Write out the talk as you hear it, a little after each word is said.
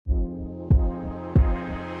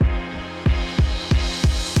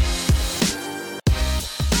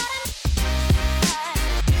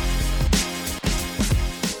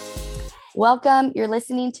Welcome. You're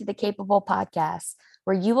listening to the Capable Podcast,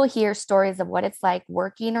 where you will hear stories of what it's like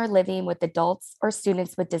working or living with adults or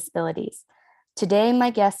students with disabilities. Today, my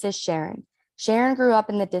guest is Sharon. Sharon grew up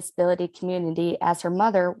in the disability community as her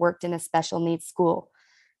mother worked in a special needs school.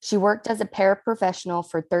 She worked as a paraprofessional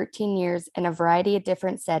for 13 years in a variety of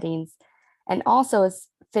different settings and also has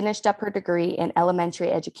finished up her degree in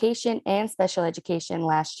elementary education and special education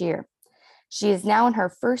last year. She is now in her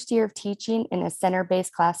first year of teaching in a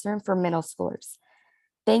center-based classroom for middle schoolers.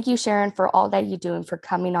 Thank you, Sharon, for all that you do and for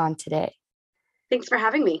coming on today. Thanks for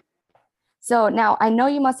having me. So now I know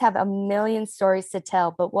you must have a million stories to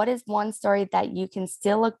tell, but what is one story that you can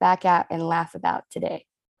still look back at and laugh about today?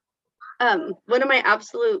 One of my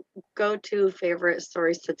absolute go-to favorite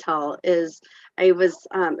stories to tell is it was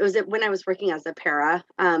when I was working as a para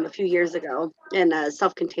a few years ago in a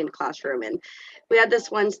self-contained classroom, and we had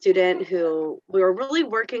this one student who we were really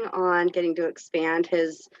working on getting to expand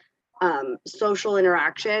his social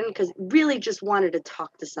interaction because really just wanted to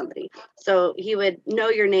talk to somebody. So he would know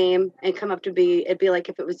your name and come up to it'd be like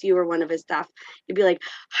if it was you or one of his staff, he'd be like,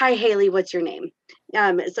 "Hi, Haley, what's your name?"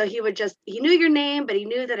 So he knew your name, but he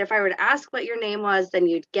knew that if I were to ask what your name was, then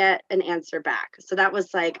you'd get an answer back. So that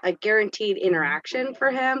was like a guaranteed interaction for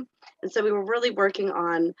him. And so we were really working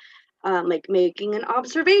on like making an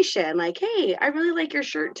observation, like, "Hey, I really like your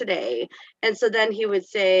shirt today." And so then he would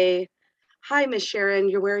say, "Hi, Miss Sharon,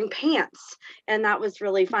 you're wearing pants." And that was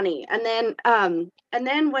really funny. And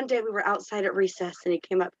then one day we were outside at recess and he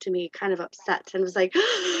came up to me kind of upset and was like,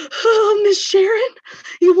 "Oh, Miss Sharon,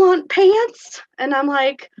 you want pants?" And I'm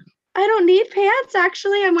like, "I don't need pants,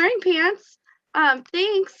 actually. I'm wearing pants.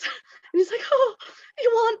 Thanks." And he's like, "Oh, you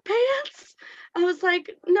want pants?" I was like,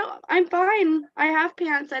 "No, I'm fine. I have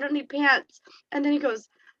pants. I don't need pants." And then he goes,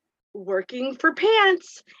 "Working for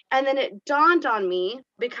pants." And then it dawned on me,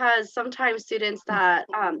 because sometimes students that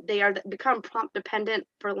become prompt dependent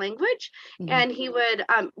for language, and he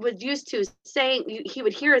was used to saying, he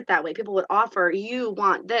would hear it that way. People would offer, "You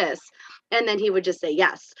want this?" And then he would just say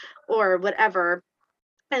yes or whatever.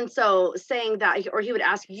 And so saying that, or he would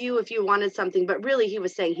ask you if you wanted something, but really he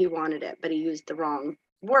was saying he wanted it, but he used the wrong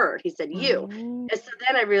word. He said you. And so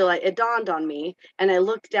then I realized, it dawned on me, and I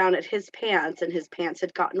looked down at his pants, and his pants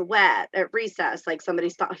had gotten wet at recess. Like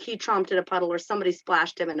he chomped in a puddle, or somebody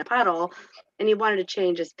splashed him in a puddle, and he wanted to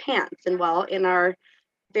change his pants. And well, in our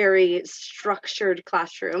very structured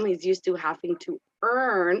classroom, he's used to having to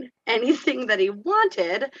earn anything that he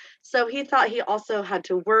wanted. So he thought he also had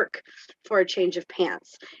to work for a change of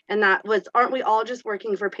pants. And aren't we all just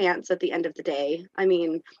working for pants at the end of the day? I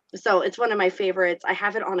mean, so it's one of my favorites. I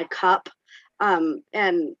have it on a cup. And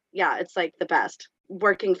yeah, it's like the best.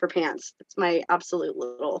 Working for pants. It's my absolute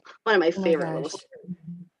one of my favorite little stories.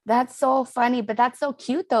 That's so funny, but that's so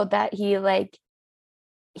cute though, that he's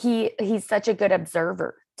such a good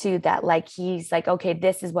observer too, that like he's like, okay,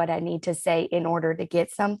 this is what I need to say in order to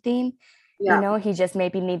get something. Yeah. He just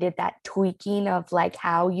maybe needed that tweaking of like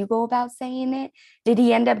how you go about saying it. Did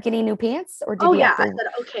he end up getting new pants, or did Oh he yeah, have I to? said,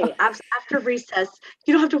 "Okay, after recess,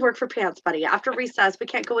 you don't have to work for pants, buddy. After recess, we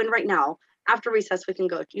can't go in right now. After recess, you can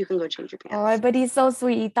go change your Oh, pants." but he's so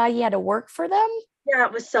sweet. He thought he had to work for them. Yeah,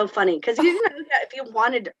 it was so funny because if you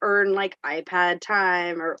wanted to earn like iPad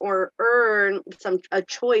time, or earn a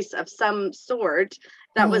choice of some sort,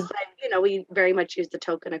 that was like, we very much used the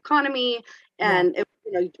token economy, Yeah. and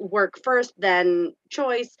work first, then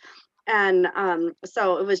choice. And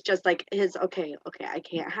so it was just like okay, I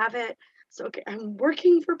can't have it. So okay, I'm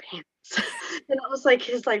working for pants. And it was like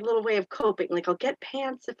his like little way of coping, like, "I'll get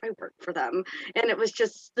pants if I work for them." And it was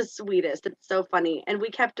just the sweetest. It's so funny. And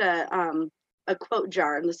we kept a quote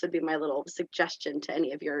jar, and this would be my little suggestion to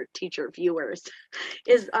any of your teacher viewers,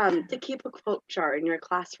 is to keep a quote jar in your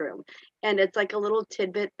classroom. And it's like a little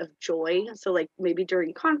tidbit of joy. So like maybe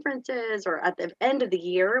during conferences or at the end of the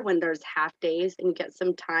year when there's half days and you get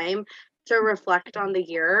some time to reflect on the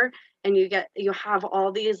year, and you have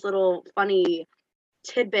all these little funny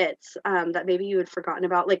tidbits that maybe you had forgotten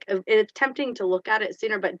about. Like, it's tempting to look at it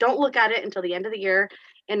sooner, but don't look at it until the end of the year.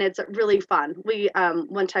 And it's really fun. We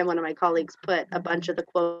one time, one of my colleagues put a bunch of the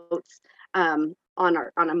quotes on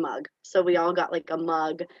a mug, so we all got like a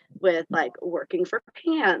mug with like "working for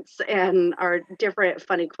pants" and our different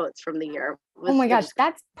funny quotes from the year. Oh my gosh,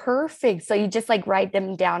 that's perfect. So you just like write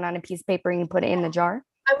them down on a piece of paper and you put it in the jar?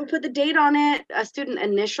 I would put the date on it, student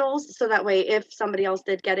initials, so that way if somebody else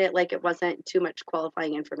did get it, like, it wasn't too much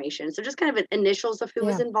qualifying information. So just kind of initials of who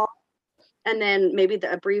was Yeah. involved, and then maybe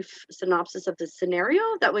a brief synopsis of the scenario.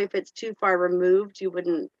 That way, if it's too far removed, you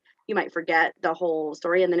wouldn't you might forget the whole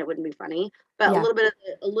story and then it wouldn't be funny. But Yeah.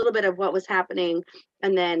 a little bit of what was happening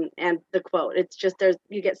and the quote. It's just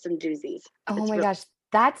you get some doozies. Oh It's my really gosh.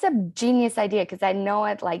 That's a genius idea because I know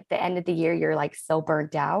at like the end of the year, you're like so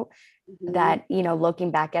burnt out mhm. that,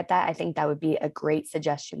 looking back at that, I think that would be a great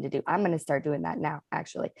suggestion to do. I'm going to start doing that now,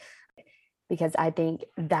 actually, because I think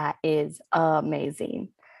that is amazing.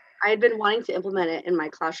 I had been wanting to implement it in my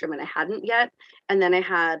classroom and I hadn't yet. And then I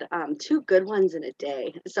had two good ones in a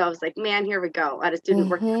day. So I was like, man, here we go. I had a student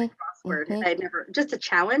working on Mm-hmm. a crossword and Mm-hmm. I had never, just a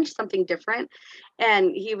challenge, something different.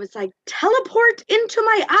 And he was like, teleport into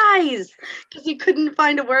my eyes because he couldn't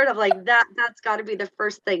find a word. Of like, that's got to be the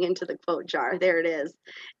first thing into the quote jar. There it is.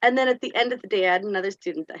 And then at the end of the day, I had another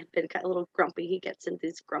student that had been kind of a little grumpy. He gets into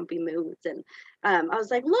these grumpy moods. And I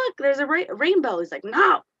was like, look, there's a rainbow. He's like,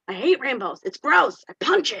 no, I hate rainbows. It's gross. I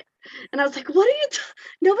punch it. And I was like, what are you,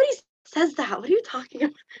 nobody says that. What are you talking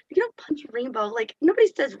about? You don't punch a rainbow. Like nobody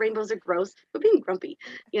says rainbows are gross, but being grumpy,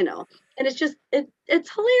 you know, and it's just,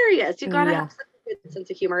 it's hilarious. You got to have Yeah. such a good sense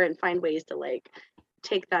of humor and find ways to like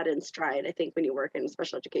take that in stride. I think when you work in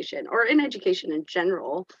special education or in education in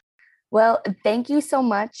general. Well, thank you so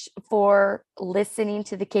much for listening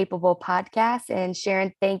to the Capable podcast. And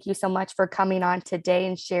Sharon, thank you so much for coming on today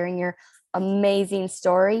and sharing your amazing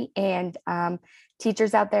story. And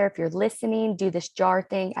teachers out there, if you're listening, do this jar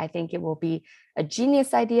thing. I think it will be a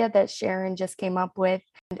genius idea that Sharon just came up with.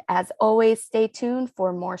 And as always, stay tuned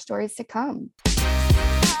for more stories to come.